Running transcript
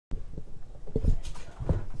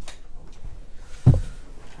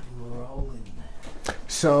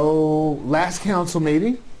So, last council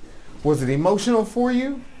meeting, was it emotional for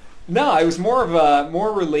you? No, it was more of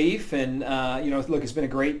more relief, and look, it's been a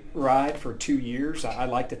great ride for 2 years. I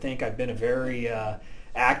like to think I've been a very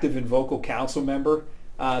active and vocal council member,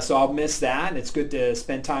 so I'll miss that. And it's good to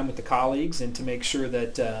spend time with the colleagues and to make sure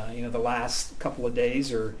that the last couple of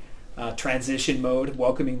days are transition mode,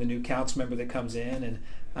 welcoming the new council member that comes in, and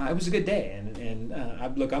it was a good day.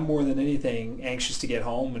 Look, I'm more than anything anxious to get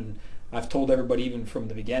home, and I've told everybody even from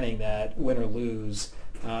the beginning that win or lose,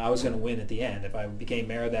 I was going to win at the end. If I became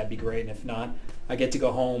mayor, that'd be great, and if not, I get to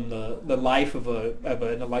go home. The life of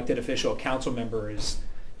an elected official, a council member, is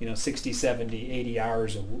 60, 70, 80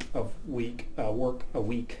 hours of work a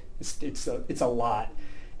week. It's a lot,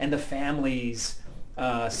 and the families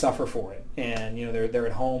suffer for it, and they're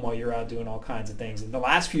at home while you're out doing all kinds of things. And the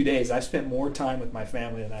last few days, I've spent more time with my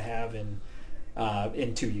family than I have in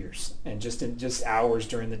 2 years, and just hours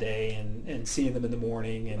during the day, and seeing them in the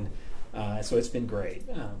morning, and so it's been great.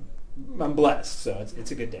 I'm blessed, so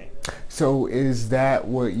it's a good day. So is that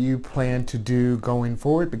what you plan to do going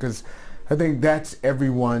forward? Because I think that's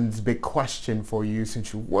everyone's big question for you,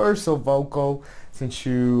 since you were so vocal, since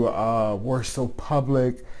you were so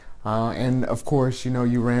public, and of course,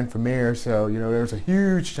 you ran for mayor, so there's a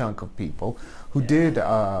huge chunk of people who did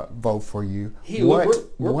vote for you. We're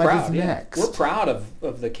what proud. is next? We're proud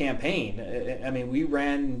of the campaign. I mean, we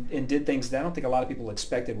ran and did things that I don't think a lot of people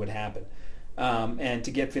expected would happen. And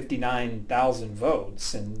to get 59,000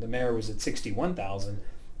 votes, and the mayor was at 61,000,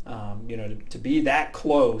 to be that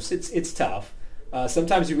close, it's tough.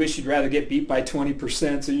 Sometimes you wish you'd rather get beat by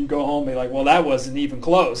 20% so you can go home and be like, well, that wasn't even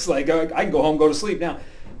close. Like, I can go home, go to sleep now.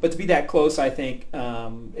 But to be that close, I think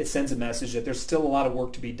it sends a message that there's still a lot of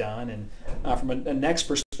work to be done. And from a next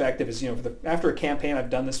perspective is, after a campaign, I've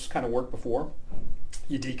done this kind of work before.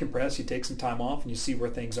 You decompress, you take some time off, and you see where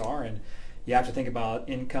things are. And you have to think about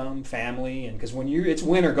income, family, and because it's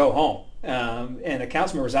win or go home. And a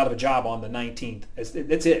council member is out of a job on the 19th.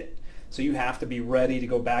 That's it. So you have to be ready to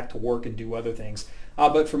go back to work and do other things.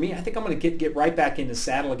 But for me, I think I'm going to get right back in the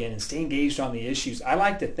saddle again and stay engaged on the issues. I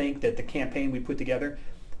like to think that the campaign we put together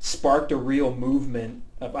sparked a real movement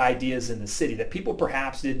of ideas in the city that people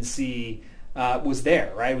perhaps didn't see was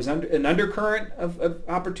there, right? It was an undercurrent of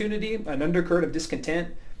opportunity, an undercurrent of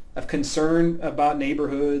discontent, of concern about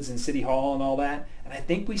neighborhoods and City Hall and all that. And I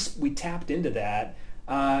think we tapped into that,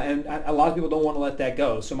 and a lot of people don't want to let that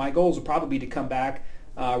go. So my goals will probably be to come back,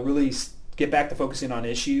 really get back to focusing on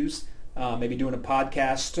issues, maybe doing a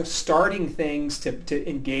podcast, starting things to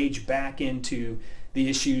engage back into the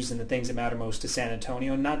issues and the things that matter most to San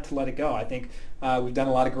Antonio, and not to let it go. I think we've done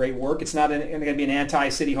a lot of great work. It's not going to be an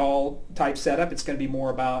anti-City Hall type setup. It's going to be more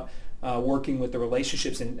about working with the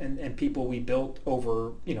relationships and people we built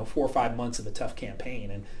over 4 or 5 months of a tough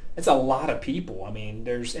campaign. And it's a lot of people. I mean,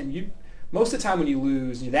 most of the time when you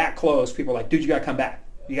lose, you're that close, people are like, dude, you got to come back.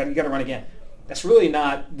 You got to run again. That's really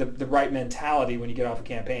not the right mentality when you get off a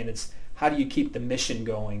campaign. It's how do you keep the mission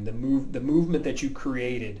going, the movement that you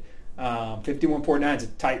created. 5149 is a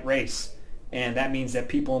tight race, and that means that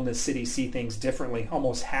people in the city see things differently.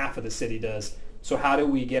 Almost half of the city does. So how do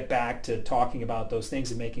we get back to talking about those things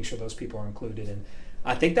and making sure those people are included? And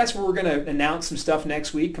I think that's where we're going to announce some stuff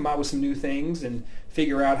next week, come out with some new things, and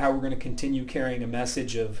figure out how we're going to continue carrying a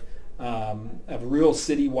message of real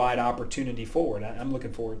citywide opportunity forward. I'm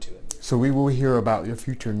looking forward to it. So we will hear about your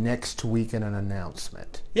future next week in an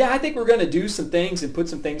announcement. Yeah, I think we're going to do some things and put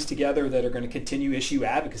some things together that are going to continue issue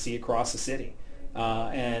advocacy across the city.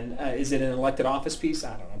 Is it an elected office piece?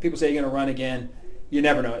 I don't know. People say you're going to run again. You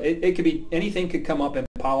never know. It could be, anything could come up in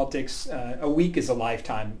politics. A week is a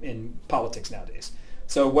lifetime in politics nowadays.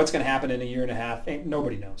 So what's going to happen in a year and a half,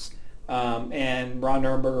 nobody knows. And Ron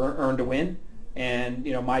Nirenberg earned a win. And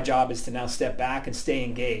my job is to now step back and stay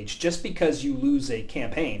engaged. Just because you lose a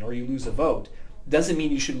campaign or you lose a vote doesn't mean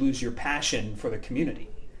you should lose your passion for the community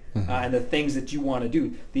and the things that you want to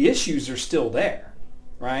do. The issues are still there,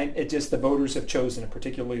 right? It just the voters have chosen a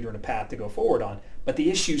particular leader and a path to go forward on, but the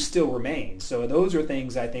issues still remain. So those are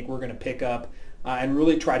things I think we're going to pick up and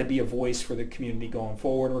really try to be a voice for the community going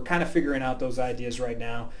forward. We're kind of figuring out those ideas right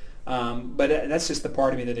now. But that's just the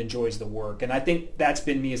part of me that enjoys the work. And I think that's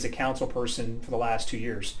been me as a council person for the last 2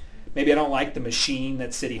 years. Maybe I don't like the machine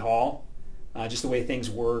that's City Hall, just the way things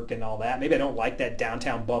work and all that. Maybe I don't like that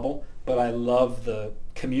downtown bubble, but I love the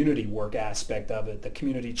community work aspect of it, the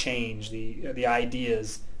community change, the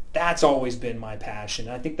ideas. That's always been my passion.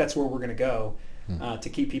 I think that's where we're going to go to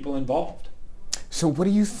keep people involved. So what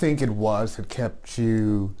do you think it was that kept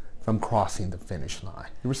you from crossing the finish line?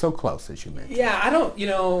 You were so close, as you mentioned. Yeah, I don't,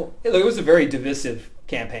 it was a very divisive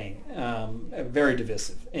campaign, very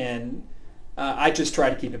divisive. And I just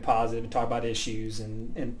tried to keep it positive and talk about issues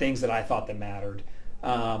and things that I thought that mattered.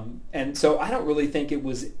 And so I don't really think it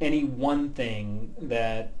was any one thing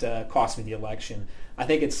that cost me the election. I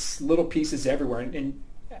think it's little pieces everywhere. And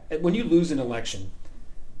when you lose an election,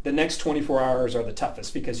 the next 24 hours are the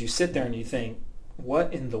toughest because you sit there and you think,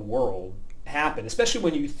 what in the world happened? Especially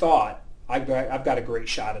when you thought, I've got a great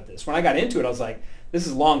shot at this. When I got into it, I was like, this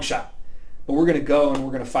is a long shot. But we're going to go and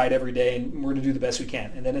we're going to fight every day and we're going to do the best we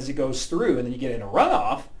can. And then as it goes through and then you get in a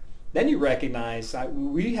runoff, then you recognize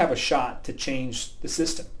we have a shot to change the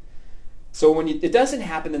system. So when it doesn't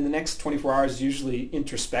happen in the next 24 hours, is usually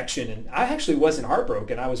introspection. And I actually wasn't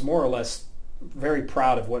heartbroken. I was more or less very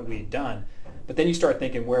proud of what we had done. But then you start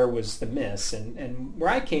thinking, where was the miss? And where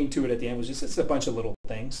I came to it at the end was just it's a bunch of little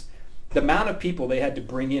things. The amount of people they had to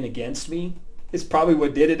bring in against me is probably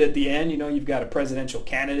what did it at the end. You know, you've got a presidential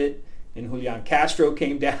candidate, and Julian Castro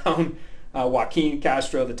came down, Joaquin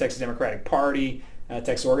Castro, the Texas Democratic Party,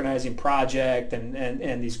 Texas Organizing Project,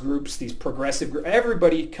 and these groups, these progressive groups,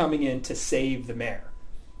 everybody coming in to save the mayor.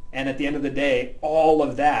 And at the end of the day, all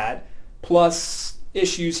of that, plus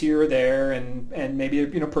issues here or there, and maybe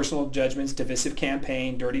personal judgments, divisive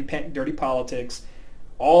campaign, dirty politics,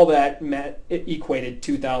 all that it equated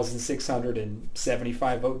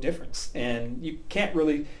 2,675 vote difference. And you can't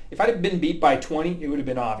really, if I'd have been beat by 20, it would have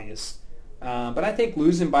been obvious. But I think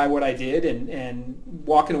losing by what I did and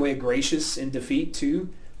walking away gracious in defeat too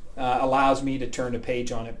allows me to turn the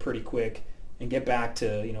page on it pretty quick and get back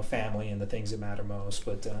to family and the things that matter most.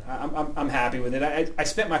 But I'm happy with it. I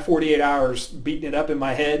spent my 48 hours beating it up in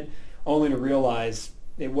my head only to realize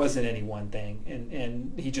it wasn't any one thing.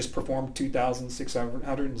 And he just performed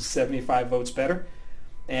 2,675 votes better.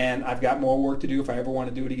 And I've got more work to do if I ever want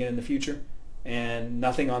to do it again in the future. And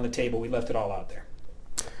nothing on the table. We left it all out there.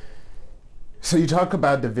 So you talk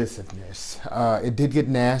about divisiveness. It did get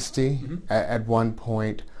nasty at one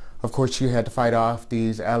point. Of course, you had to fight off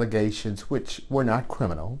these allegations, which were not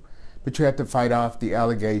criminal, but you had to fight off the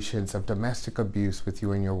allegations of domestic abuse with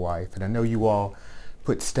you and your wife. And I know you all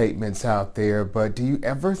put statements out there, but do you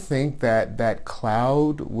ever think that that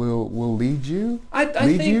cloud will lead you? I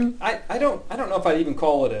don't know if I'd even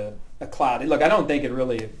call it a cloud. Look, I don't think it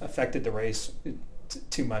really affected the race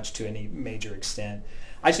too much to any major extent.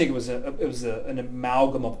 I just think it was an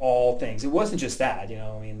amalgam of all things. It wasn't just that,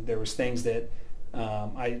 there was things that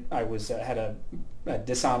I had a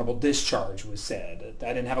dishonorable discharge was said. I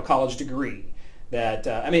didn't have a college degree. That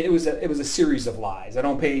it was a series of lies. I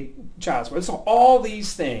don't pay child support. So all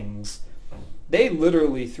these things, they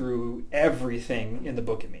literally threw everything in the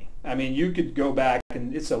book at me. I mean, you could go back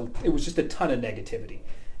and it was just a ton of negativity.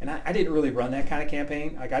 And I didn't really run that kind of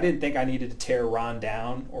campaign. Like, I didn't think I needed to tear Ron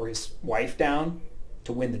down or his wife down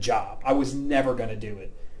to win the job. I was never going to do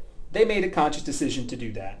it. They made a conscious decision to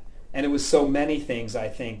do that. And it was so many things, I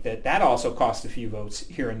think, that also cost a few votes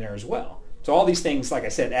here and there as well. So all these things, like I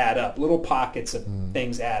said, add up. Little pockets of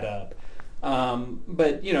things add up.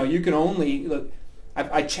 But, you can only, look,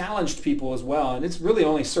 I challenged people as well, and it's really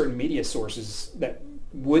only certain media sources that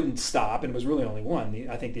wouldn't stop, and it was really only one,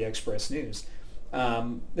 I think the Express News.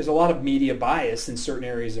 There's a lot of media bias in certain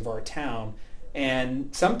areas of our town,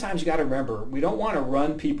 and sometimes you got to remember, we don't want to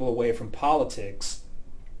run people away from politics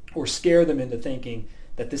or scare them into thinking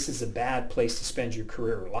that this is a bad place to spend your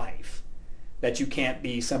career or life, that you can't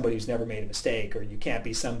be somebody who's never made a mistake, or you can't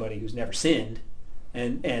be somebody who's never sinned.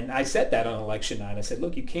 And I said that on election night. I said,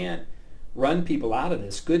 look, you can't run people out of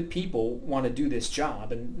this. Good people want to do this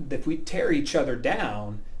job, and if we tear each other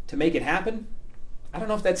down to make it happen, I don't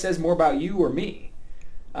know if that says more about you or me.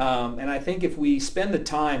 And I think if we spend the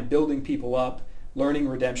time building people up, learning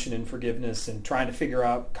redemption and forgiveness, and trying to figure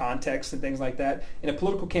out context and things like that, in a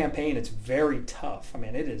political campaign, it's very tough. I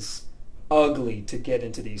mean, it is ugly to get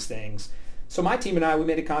into these things. So my team and I, we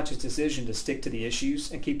made a conscious decision to stick to the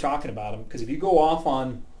issues and keep talking about them, because if you go off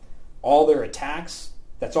on all their attacks,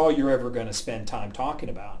 that's all you're ever going to spend time talking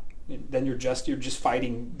about. Then you're just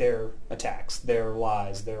fighting their attacks, their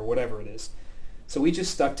lies, their whatever it is. So we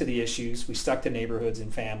just stuck to the issues. We stuck to neighborhoods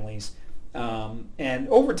and families. And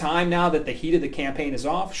over time, now that the heat of the campaign is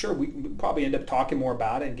off, sure, we probably end up talking more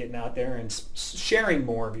about it and getting out there and sharing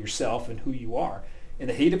more of yourself and who you are. In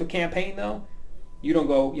the heat of a campaign, though, you don't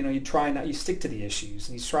go, you stick to the issues,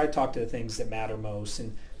 and you try to talk to the things that matter most.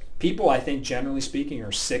 And people, I think, generally speaking,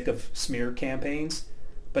 are sick of smear campaigns.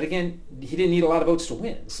 But again, he didn't need a lot of votes to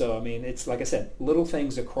win. So, it's like I said, little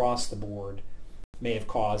things across the board may have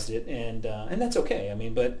caused it, and that's okay.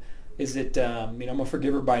 But is it? I'm a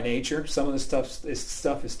forgiver by nature. Some of this stuff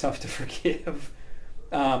is tough to forgive.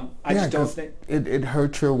 I just don't think it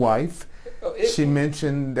hurt your wife. She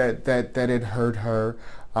mentioned that it hurt her.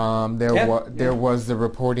 There was the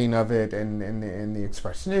reporting of it in the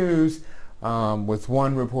Express News, with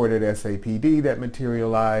one report at SAPD that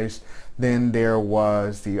materialized. Then there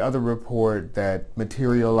was the other report that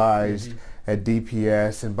materialized at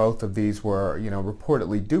DPS, and both of these were,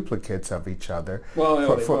 reportedly duplicates of each other.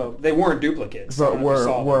 Well, they weren't duplicates, but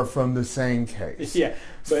were from the same case. Yeah.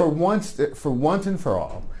 For once and for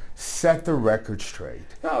all, set the record straight.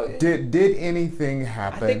 No, did anything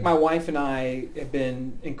happen? I think my wife and I have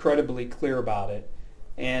been incredibly clear about it,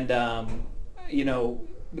 and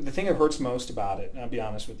the thing that hurts most about it, and I'll be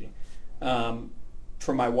honest with you,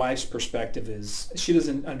 from my wife's perspective, is she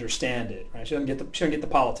doesn't understand it. Right? She doesn't get the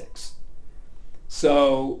politics.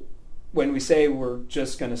 So when we say we're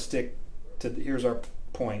just going to stick to here's our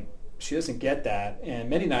point, she doesn't get that, and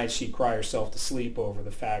many nights she'd cry herself to sleep over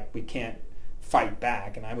the fact we can't fight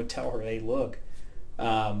back. And I would tell her, hey, look,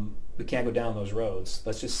 we can't go down those roads.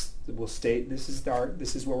 We'll stay. This is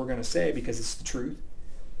what we're going to say because it's the truth.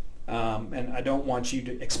 And I don't want you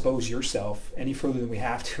to expose yourself any further than we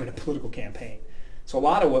have to in a political campaign. So a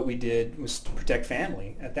lot of what we did was to protect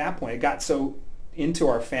family. At that point, it got so into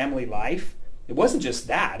our family life. It wasn't just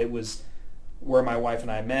that. It was where my wife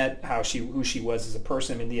and I met, who she was as a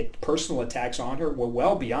person. I mean, the personal attacks on her were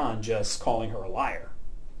well beyond just calling her a liar.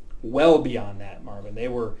 Well beyond that, Marvin. They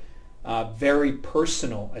were very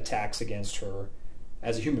personal attacks against her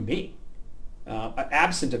as a human being,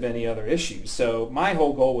 absent of any other issues. So my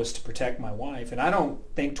whole goal was to protect my wife, and I don't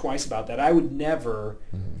think twice about that. I would never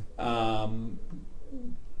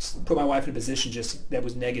put my wife in a position that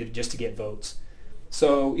was negative just to get votes.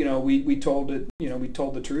 So we told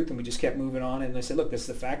the truth, and we just kept moving on. And I said, look, this is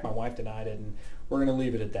the fact. My wife denied it, and we're going to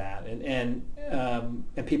leave it at that. And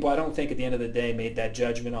people, I don't think at the end of the day made that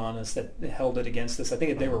judgment on us that held it against us. I think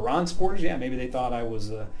if they were Ron supporters, yeah, maybe they thought I was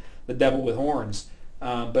the devil with horns.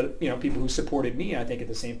 But people who supported me, I think at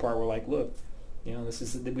the same part were like, look, we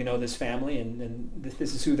know this family, and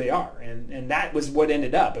this is who they are. And that was what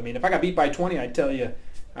ended up. I mean, if I got beat by 20, I'd tell you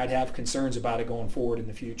I'd have concerns about it going forward in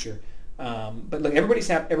the future. But look,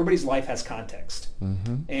 everybody's life has context,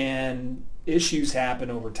 and issues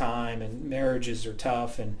happen over time, and marriages are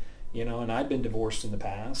tough, and and I've been divorced in the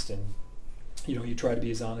past, and you try to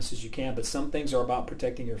be as honest as you can, but some things are about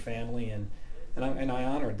protecting your family, and I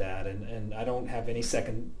honored that, and I don't have any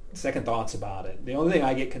second thoughts about it. The only thing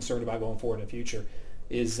I get concerned about going forward in the future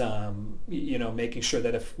is making sure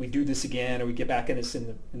that if we do this again or we get back in this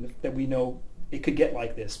that we know it could get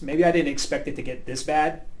like this. Maybe I didn't expect it to get this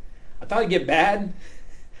bad. I thought it'd get bad.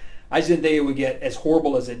 I just didn't think it would get as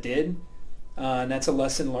horrible as it did, and that's a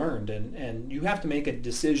lesson learned. And you have to make a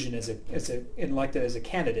decision as a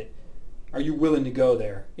candidate. Are you willing to go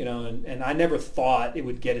there? And I never thought it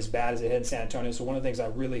would get as bad as it had in San Antonio. So one of the things I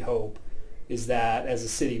really hope is that as a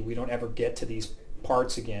city we don't ever get to these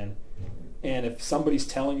parts again. And if somebody's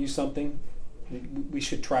telling you something, we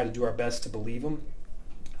should try to do our best to believe them,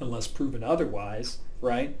 unless proven otherwise,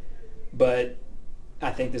 right? But I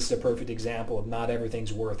think this is a perfect example of not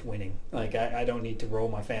everything's worth winning. Like I don't need to roll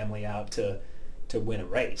my family out to win a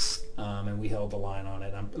race, and we held the line on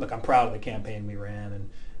it. I'm proud of the campaign we ran,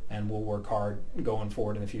 and we'll work hard going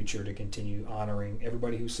forward in the future to continue honoring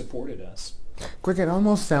everybody who supported us. Greg, it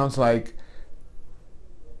almost sounds like,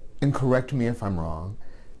 and correct me if I'm wrong,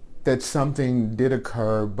 that something did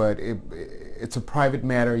occur, but it's a private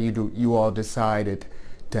matter. You all decided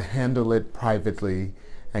to handle it privately,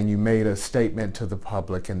 and you made a statement to the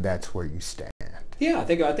public, and that's where you stand. Yeah, I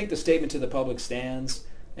think the statement to the public stands,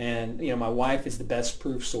 and my wife is the best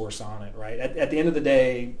proof source on it. Right at the end of the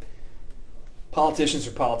day, politicians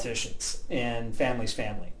are politicians, and family's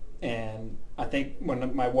family. And I think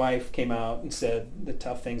when my wife came out and said the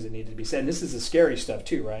tough things that needed to be said, and this is the scary stuff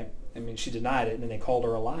too, right? I mean, she denied it, and then they called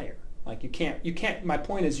her a liar. Like you can't. My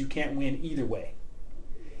point is, you can't win either way.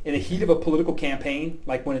 In the heat of a political campaign,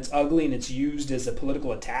 like when it's ugly and it's used as a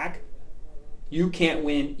political attack, you can't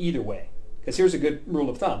win either way. Because here's a good rule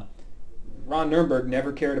of thumb. Ron Nirenberg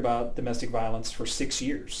never cared about domestic violence for 6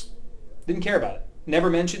 years. Didn't care about it. Never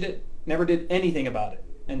mentioned it. Never did anything about it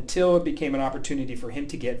until it became an opportunity for him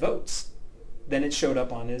to get votes. Then it showed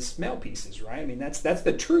up on his mail pieces, right? I mean, that's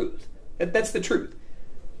the truth. That's the truth.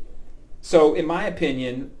 So in my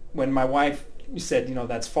opinion, when my wife said,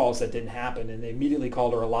 that's false, that didn't happen, and they immediately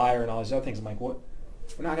called her a liar and all these other things, I'm like, what?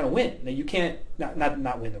 We're not going to win. Now, you can't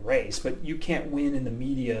not win the race, but you can't win in the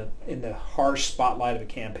media, in the harsh spotlight of a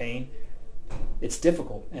campaign. It's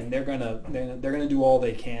difficult, and they're gonna do all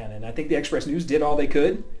they can. And I think the Express News did all they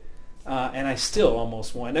could, and I still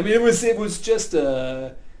almost won. I mean, it was just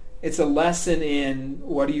it's a lesson in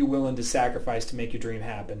what are you willing to sacrifice to make your dream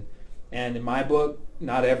happen. And in my book,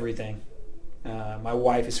 not everything. My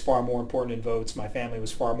wife is far more important in votes. My family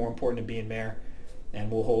was far more important in being mayor,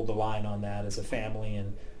 and we'll hold the line on that as a family.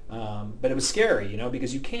 And but it was scary,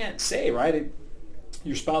 because you can't say, right?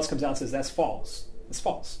 Your spouse comes out and says, that's false. That's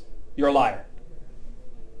false. You're a liar.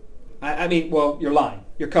 I mean, well, you're lying.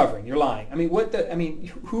 You're covering. You're lying. I mean,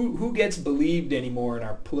 who gets believed anymore in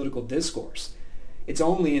our political discourse? It's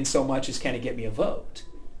only in so much as can it get me a vote.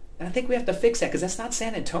 And I think we have to fix that because that's not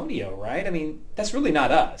San Antonio, right? I mean, that's really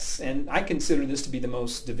not us. And I consider this to be the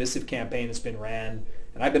most divisive campaign that's been ran,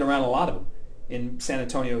 and I've been around a lot of them, in San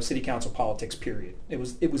Antonio city council politics, period. It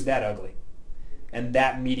was that ugly and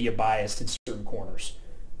that media biased in certain corners.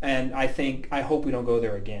 And I hope we don't go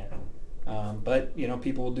there again. But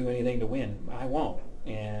people will do anything to win. I won't,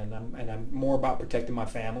 and I'm more about protecting my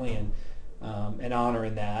family and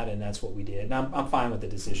honoring that, and that's what we did. And I'm fine with the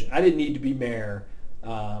decision. I didn't need to be mayor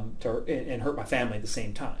and hurt my family at the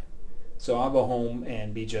same time. So I'll go home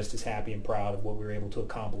and be just as happy and proud of what we were able to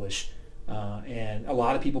accomplish. And a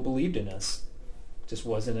lot of people believed in us. Just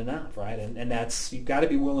wasn't enough, right? And that's, you got to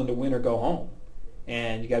be willing to win or go home,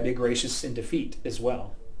 and you got to be gracious in defeat as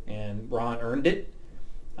well. And Ron earned it.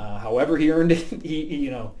 However he earned it,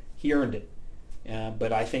 he earned it.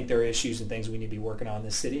 But I think there are issues and things we need to be working on in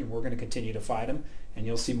this city, and we're going to continue to fight them. And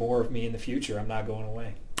you'll see more of me in the future. I'm not going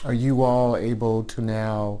away. Are you all able to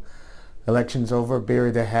now, elections over,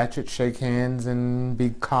 bury the hatchet, shake hands, and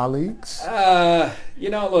be colleagues?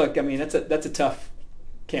 Look, I mean, that's a tough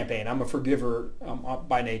campaign. I'm a forgiver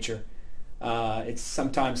by nature. It's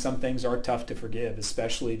sometimes some things are tough to forgive,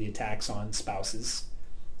 especially the attacks on spouses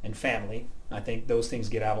and family. I think those things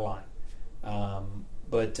get out of line.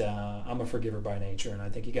 But I'm a forgiver by nature, and I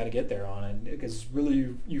think you got to get there on it, because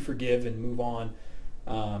really you forgive and move on,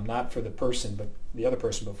 not for the person, but the other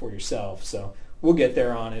person, but for yourself. So we'll get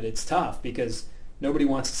there on it. It's tough because nobody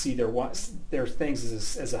wants to see their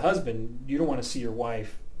things as a husband. You don't want to see your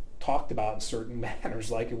wife talked about in certain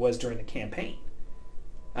manners like it was during the campaign.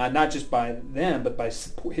 Not just by them, but by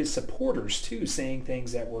his supporters too, saying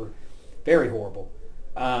things that were very horrible.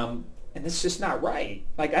 And it's just not right.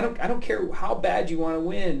 Like, I don't care how bad you want to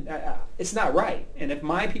win. It's not right. And if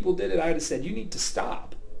my people did it, I would have said, you need to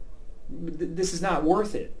stop. This is not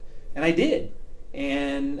worth it. And I did.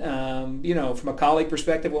 And, from a colleague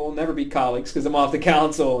perspective, we'll never be colleagues because I'm off the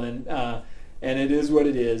council, and it is what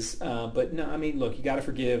it is. But no, I mean, look, you got to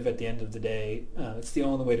forgive at the end of the day. It's the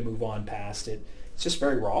only way to move on past it. It's just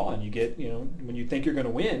very raw, and you get, when you think you're going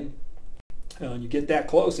to win, and you get that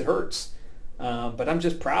close, it hurts. But I'm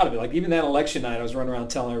just proud of it. Like, even that election night, I was running around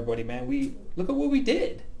telling everybody, man, look at what we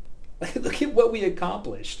did. Look at what we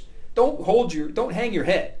accomplished. Don't hang your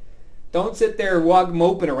head. Don't sit there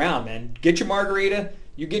moping around, man. Get your margarita,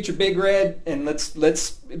 you get your Big Red, and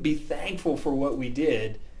let's be thankful for what we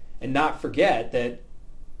did, and not forget that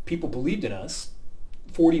people believed in us,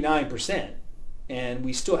 49%, and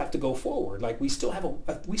we still have to go forward. Like, we still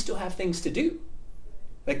have things to do.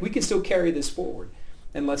 Like, we can still carry this forward.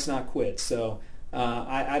 And let's not quit. So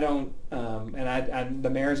I don't, and the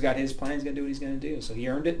mayor's got his plan. He's going to do what he's going to do. So he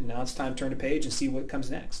earned it, and now it's time to turn the page and see what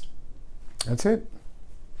comes next. That's it.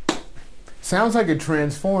 Sounds like it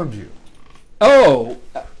transformed you. Oh,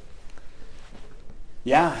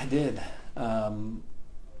 yeah, I did.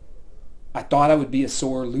 I thought I would be a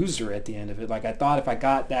sore loser at the end of it. Like, I thought if I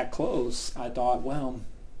got that close, I thought, well,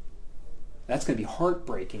 that's going to be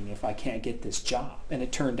heartbreaking if I can't get this job. And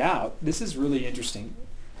it turned out, this is really interesting.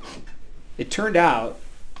 It turned out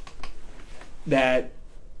that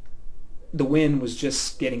the win was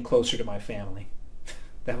just getting closer to my family.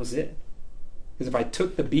 That was it. Because if I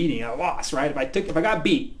took the beating, I lost, right? If I got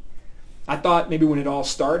beat, I thought maybe when it all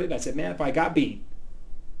started, I said, man, if I got beat,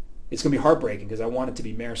 it's going to be heartbreaking because I wanted to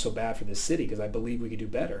be mayor so bad for this city because I believe we could do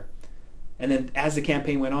better. And then as the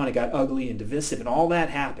campaign went on, it got ugly and divisive, and all that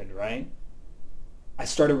happened, right? I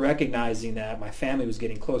started recognizing that my family was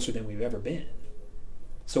getting closer than we've ever been.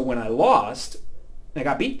 So when I lost, I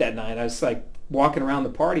got beat that night, I was like walking around the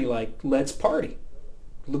party like, let's party.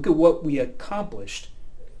 Look at what we accomplished.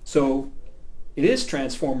 So it is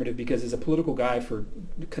transformative because as a political guy for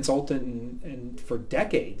consultant and for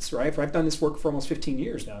decades, right? I've done this work for almost 15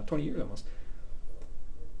 years now, 20 years almost.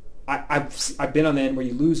 I've been on the end where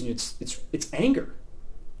you lose and it's anger.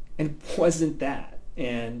 And it wasn't that.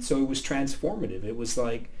 And so it was transformative. It was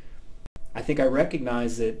like, I think I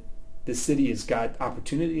recognized that the city has got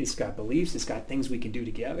opportunity, it's got beliefs, it's got things we can do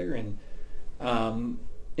together, and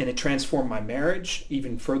it transformed my marriage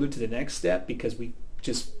even further to the next step because we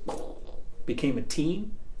just became a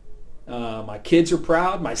team. My kids are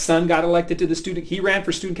proud. My son got elected to he ran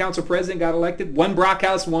for student council president, got elected.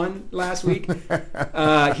 Brockhouse won last week.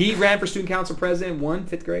 He ran for student council president, won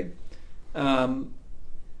 5th grade.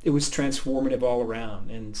 it was transformative all around,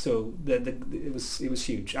 and so it was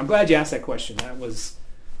huge. I'm glad you asked that question.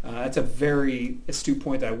 That's a very astute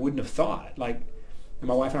point that I wouldn't have thought. Like, and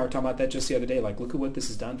my wife and I were talking about that just the other day. Like, look at what this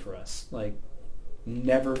has done for us. Like,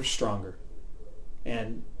 never stronger.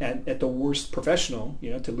 And at the worst professional,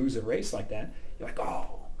 to lose a race like that, you're like,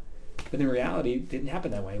 oh. But in reality, it didn't happen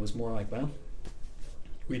that way. It was more like, well,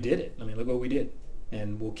 we did it. I mean, look what we did.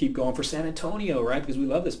 And we'll keep going for San Antonio, right? Because we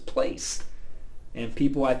love this place. And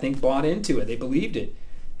people, I think, bought into it. They believed it.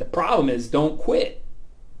 The problem is, don't quit.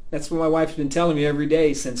 That's what my wife's been telling me every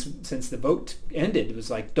day since the vote ended. It was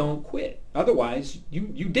like, don't quit. Otherwise,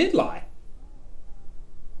 you did lie.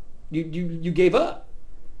 You gave up.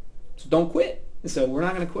 So don't quit. So we're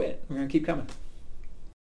not going to quit. We're going to keep coming.